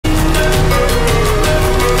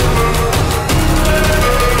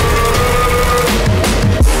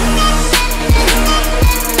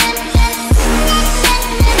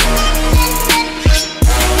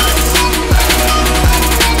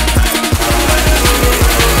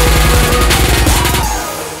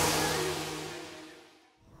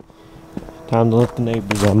Time to let the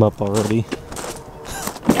neighbors warm up already.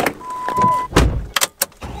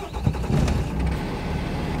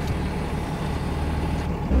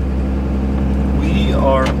 We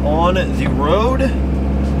are on the road,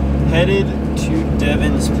 headed to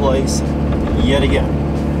Devin's place yet again.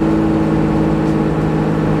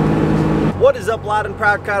 What is up, loud and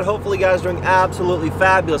proud crowd? Hopefully you guys are doing absolutely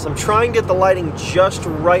fabulous. I'm trying to get the lighting just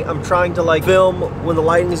right. I'm trying to like film when the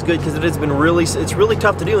lighting is good, because it's really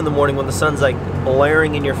tough to do in the morning when the sun's like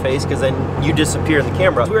blaring in your face, because then you disappear in the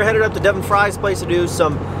camera. So we're headed up to Devin Fry's place to do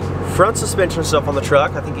some front suspension stuff on the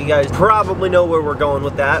truck. I think you guys probably know where we're going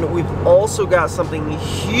with that. We've also got something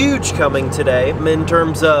huge coming today in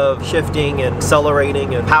terms of shifting and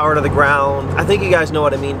accelerating and power to the ground. I think you guys know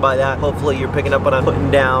what I mean by that. Hopefully you're picking up what I'm putting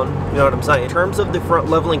down. You know what I'm saying? In terms of the front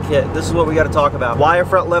leveling kit, this is what we got to talk about. Why a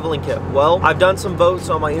front leveling kit? Well, I've done some votes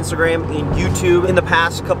on my Instagram and YouTube in the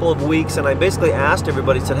past couple of weeks, and I basically asked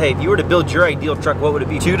everybody, said, hey, if you were to build your ideal truck, what would it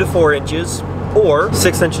be? 2 to 4 inches or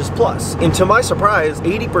 6 inches plus. And to my surprise,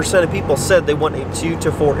 80% of people said they want a 2 to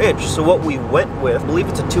 4 inch. So what we went with, I believe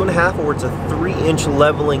it's a 2.5 or it's a 3-inch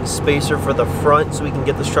leveling spacer for the front, so we can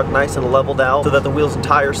get this truck nice and leveled out so that the wheels and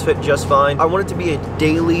tires fit just fine. I want it to be a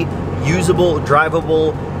daily, usable,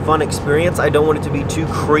 drivable, fun experience. I don't want it to be too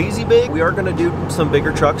crazy big. We are gonna do some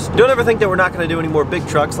bigger trucks. Don't ever think that we're not gonna do any more big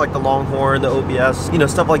trucks like the Longhorn, the OBS, you know,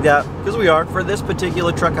 stuff like that, because we are. For this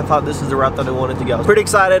particular truck, I thought this is the route that I wanted to go. Pretty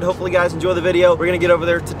excited. Hopefully you guys enjoy the video. We're gonna get over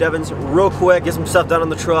there to Devin's real quick, get some stuff done on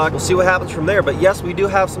the truck. We'll see what happens from there. But yes, we do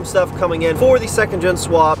have some stuff coming in for the 2nd gen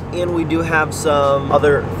swap, and we do have some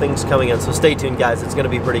other things coming in. So stay tuned, guys. It's gonna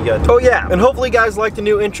be pretty good. Oh yeah, and hopefully you guys like the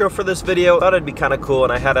new intro for this video. Thought it'd be kind of cool,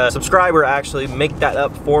 and I had a subscriber actually make that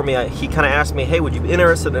up for me. He kind of asked me, hey, would you be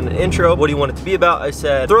interested in an intro? What do you want it to be about? I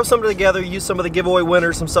said, throw something together, use some of the giveaway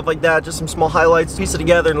winners, some stuff like that, just some small highlights, piece it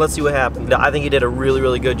together, and let's see what happens. I think he did a really,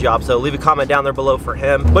 really good job, so leave a comment down there below for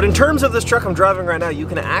him. But in terms of this truck I'm driving right now, you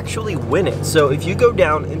can actually win it. So if you go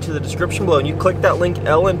down into the description below and you click that link,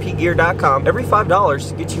 lnpgear.com, every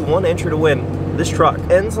 $5 gets you 1 entry to win this truck.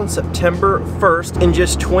 Ends on September 1st in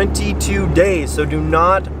just 22 days, so do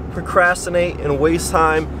not procrastinate and waste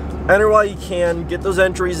time. Enter while you can, get those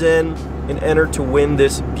entries in, and enter to win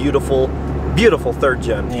this beautiful, beautiful 3rd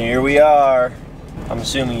gen. Here we are. I'm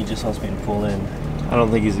assuming he just wants me to pull in. I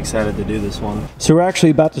don't think he's excited to do this one. So we're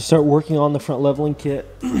actually about to start working on the front leveling kit.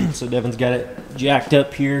 So Devin's got it jacked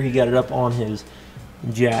up here. He got it up on his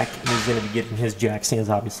jack. He's gonna be getting his jack stands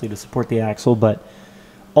obviously to support the axle, but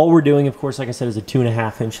all we're doing, of course, like I said, is a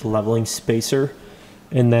 2.5 inch leveling spacer.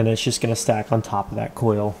 And then it's just going to stack on top of that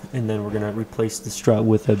coil, and then we're going to replace the strut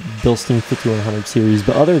with a Bilstein 5100 series.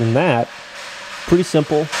 But other than that, pretty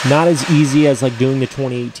simple. Not as easy as like doing the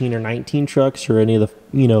 2018 or 19 trucks or any of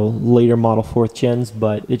the, you know, later model 4th gens,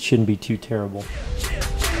 but it shouldn't be too terrible.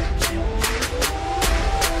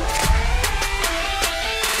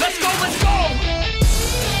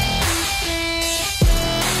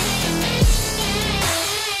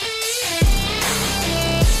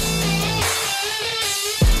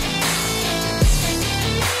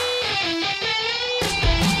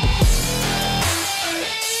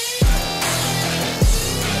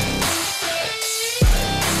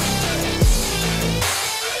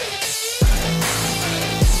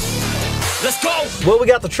 Well, we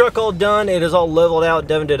got the truck all done. It is all leveled out.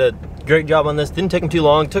 Devin did a great job on this. Didn't take him too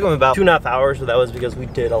long. It took him about 2.5 hours, but that was because we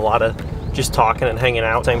did a lot of just talking and hanging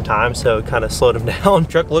out at the same time, so it kind of slowed him down.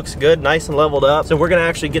 Truck looks good, nice and leveled up. So we're gonna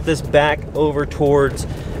actually get this back over towards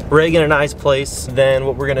Reagan and I's place. Then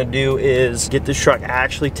what we're gonna do is get this truck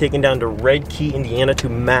actually taken down to Red Key, Indiana to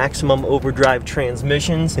Maximum Overdrive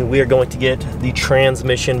Transmissions, and we are going to get the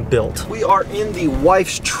transmission built. We are in the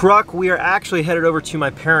wife's truck. We are actually headed over to my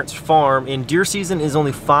parents' farm, and deer season is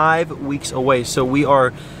only 5 weeks away, so we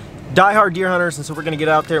are diehard deer hunters, and so we're gonna get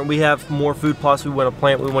out there and we have more food plots we want to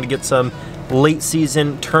plant. We want to get some late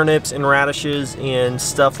season turnips and radishes and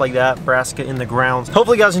stuff like that, brassica in the grounds.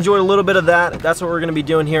 Hopefully you guys enjoyed a little bit of that. That's what we're gonna be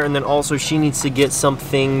doing here, and then also she needs to get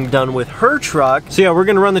something done with her truck. So yeah, we're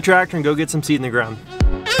gonna run the tractor and go get some seed in the ground.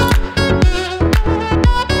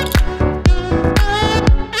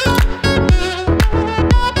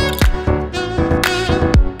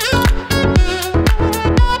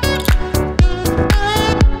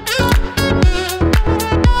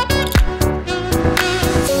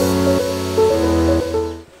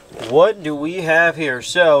 What do we have here?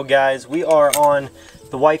 So guys, we are on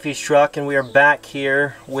the wifey's truck and we are back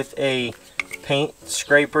here with a paint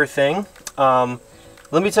scraper thing. Let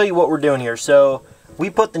me tell you what we're doing here. So we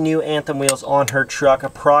put the new Anthem wheels on her truck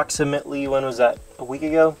approximately, when was that? A week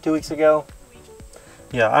ago? 2 weeks ago?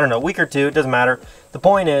 Yeah, I don't know, a week or two, it doesn't matter. The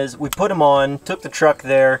point is, we put them on, took the truck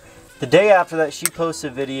there, The day after that, she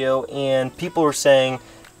posted a video and people were saying,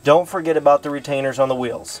 don't forget about the retainers on the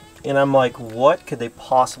wheels. And I'm like, what could they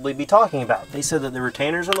possibly be talking about? They said that the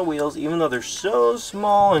retainers on the wheels, even though they're so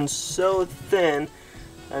small and so thin,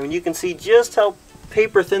 I mean, you can see just how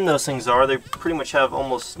paper thin those things are. They pretty much have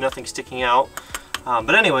almost nothing sticking out.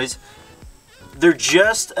 But anyways, they're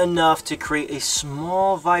just enough to create a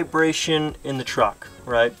small vibration in the truck,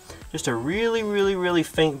 right? Just a really, really, really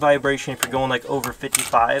faint vibration if you're going like over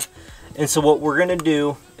 55. And so what we're gonna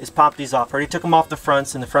do is pop these off. I already took them off the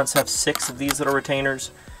fronts, and the fronts have 6 of these little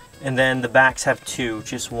retainers, and then the backs have 2,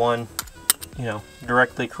 just one, you know,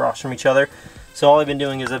 directly across from each other. So all I've been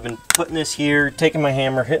doing is I've been putting this here, taking my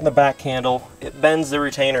hammer, hitting the back handle, it bends the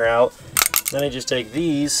retainer out, then I just take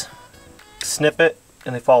these, snip it,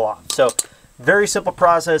 and they fall off. So very simple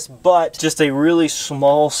process, but just a really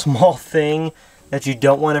small thing that you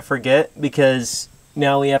don't want to forget, because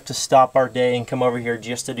now we have to stop our day and come over here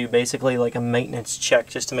just to do basically like a maintenance check,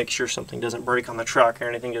 just to make sure something doesn't break on the truck or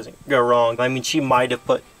anything doesn't go wrong. I mean, she might have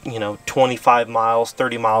put, you know, 25 miles,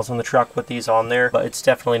 30 miles on the truck with these on there, but it's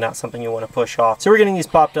definitely not something you want to push off. So we're getting these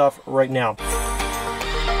popped off right now.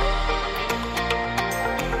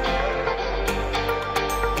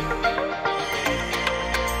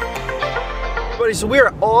 So we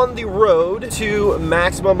are on the road to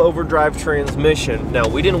maximum overdrive transmission. Now,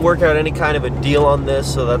 we didn't work out any kind of a deal on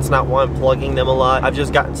this, so that's not why I'm plugging them a lot. I've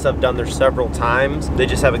just gotten stuff done there several times. They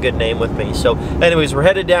just have a good name with me. So anyways, we're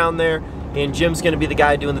headed down there, and Jim's gonna be the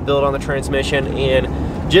guy doing the build on the transmission.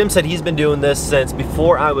 And Jim said he's been doing this since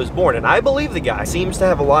before I was born, and I believe the guy seems to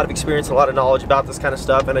have a lot of experience, a lot of knowledge about this kind of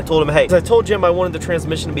stuff. And I told him, hey, I told Jim I wanted the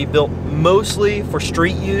transmission to be built mostly for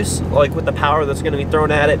street use, like with the power that's gonna be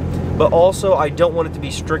thrown at it, but also I don't want it to be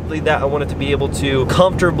strictly that. I want it to be able to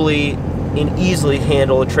comfortably and easily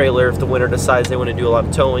handle a trailer if the winter decides they want to do a lot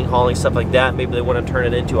of towing, hauling, stuff like that. Maybe they want to turn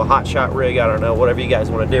it into a hot shot rig, I don't know, whatever you guys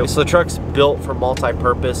want to do. So the truck's built for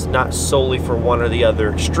multi-purpose, not solely for one or the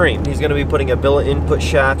other extreme. He's going to be putting a billet input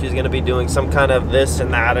shaft, he's going to be doing some kind of this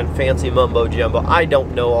and that and fancy mumbo jumbo. I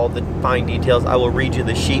don't know all the fine details. I will read you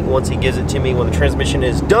the sheet once he gives it to me when the transmission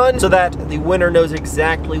is done, so that the winner knows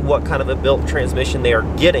exactly what kind of a built transmission they are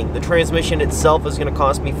getting. The transmission itself is going to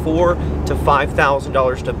cost me $4,000 to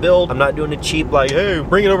 $5,000 to build. I'm not doing it cheap like, hey,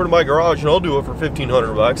 bring it over to my garage and I'll do it for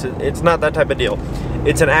 1,500 bucks. It's not that type of deal.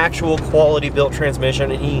 It's an actual quality built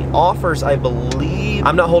transmission, and he offers, I believe,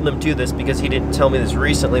 I'm not holding him to this because he didn't tell me this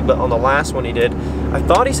recently, but on the last one he did, I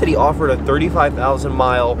thought he said he offered a 35,000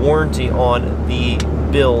 mile warranty on the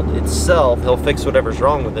build itself. He'll fix whatever's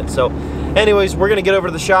wrong with it. So anyways, we're gonna get over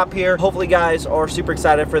to the shop here. Hopefully you guys are super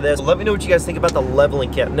excited for this. Let me know what you guys think about the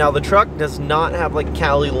leveling kit. Now, the truck does not have like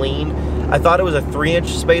Cali lean. I thought it was a 3-inch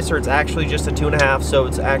spacer. It's actually just a 2.5, so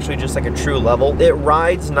it's actually just like a true level. It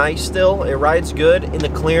rides nice still. It rides good. In the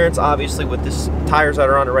clearance, obviously, with this tires that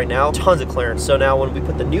are on it right now, tons of clearance. So now when we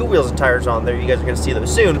put the new wheels and tires on there, you guys are gonna see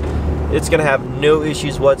those soon, it's gonna have no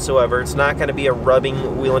issues whatsoever. It's not gonna be a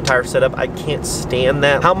rubbing wheel and tire setup. I can't stand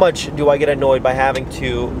that. How much do I get annoyed by having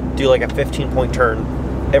to do like a 15-point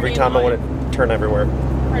turn every time I want to turn everywhere?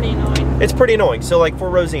 Pretty annoying. It's pretty annoying. So like for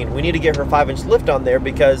Rosine, we need to get her 5-inch lift on there,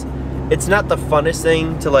 because it's not the funnest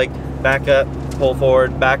thing to like back up, pull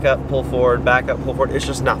forward, back up, pull forward, back up, pull forward. It's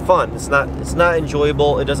just not fun. It's not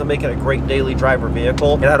enjoyable. It doesn't make it a great daily driver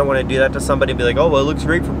vehicle. And I don't want to do that to somebody and be like, oh, well, it looks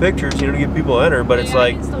great for pictures, you know, to get people to enter, but yeah, it's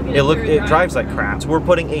like, it drives like crap. So we're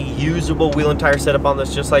putting a usable wheel and tire setup on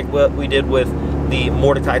this, just like what we did with the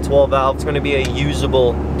Mordecai 12 valve. It's going to be a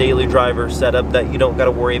usable daily driver setup that you don't got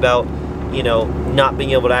to worry about, you know, not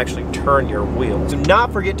being able to actually turn your wheels. Do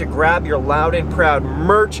not forget to grab your Loud and Proud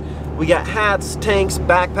merch. We got hats, tanks,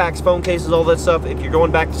 backpacks, phone cases, all that stuff. If you're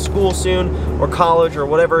going back to school soon, or college, or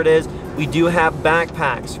whatever it is, we do have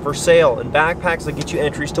backpacks for sale, and backpacks that get you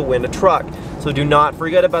entries to win a truck. So do not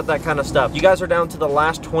forget about that kind of stuff. You guys are down to the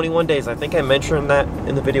last 21 days. I think I mentioned that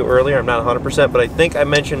in the video earlier. I'm not 100%, but I think I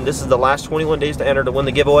mentioned this is the last 21 days to enter to win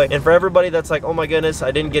the giveaway. And for everybody that's like, oh my goodness, I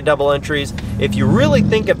didn't get double entries, if you really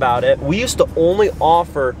think about it, we used to only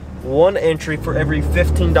offer 1 entry for every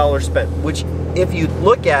 $15 spent, which if you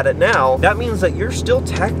look at it now, that means that you're still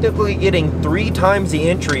technically getting 3 times the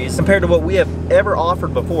entries compared to what we have ever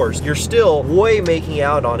offered before. So you're still way making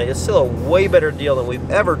out on it. It's still a way better deal than we've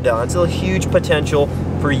ever done. Still a huge potential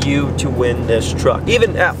for you to win this truck.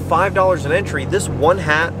 Even at $5 an entry, this one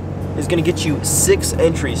hat is going to get you 6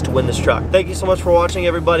 entries to win this truck. Thank you so much for watching,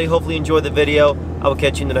 everybody. Hopefully you enjoyed the video. I will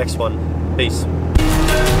catch you in the next one. Peace.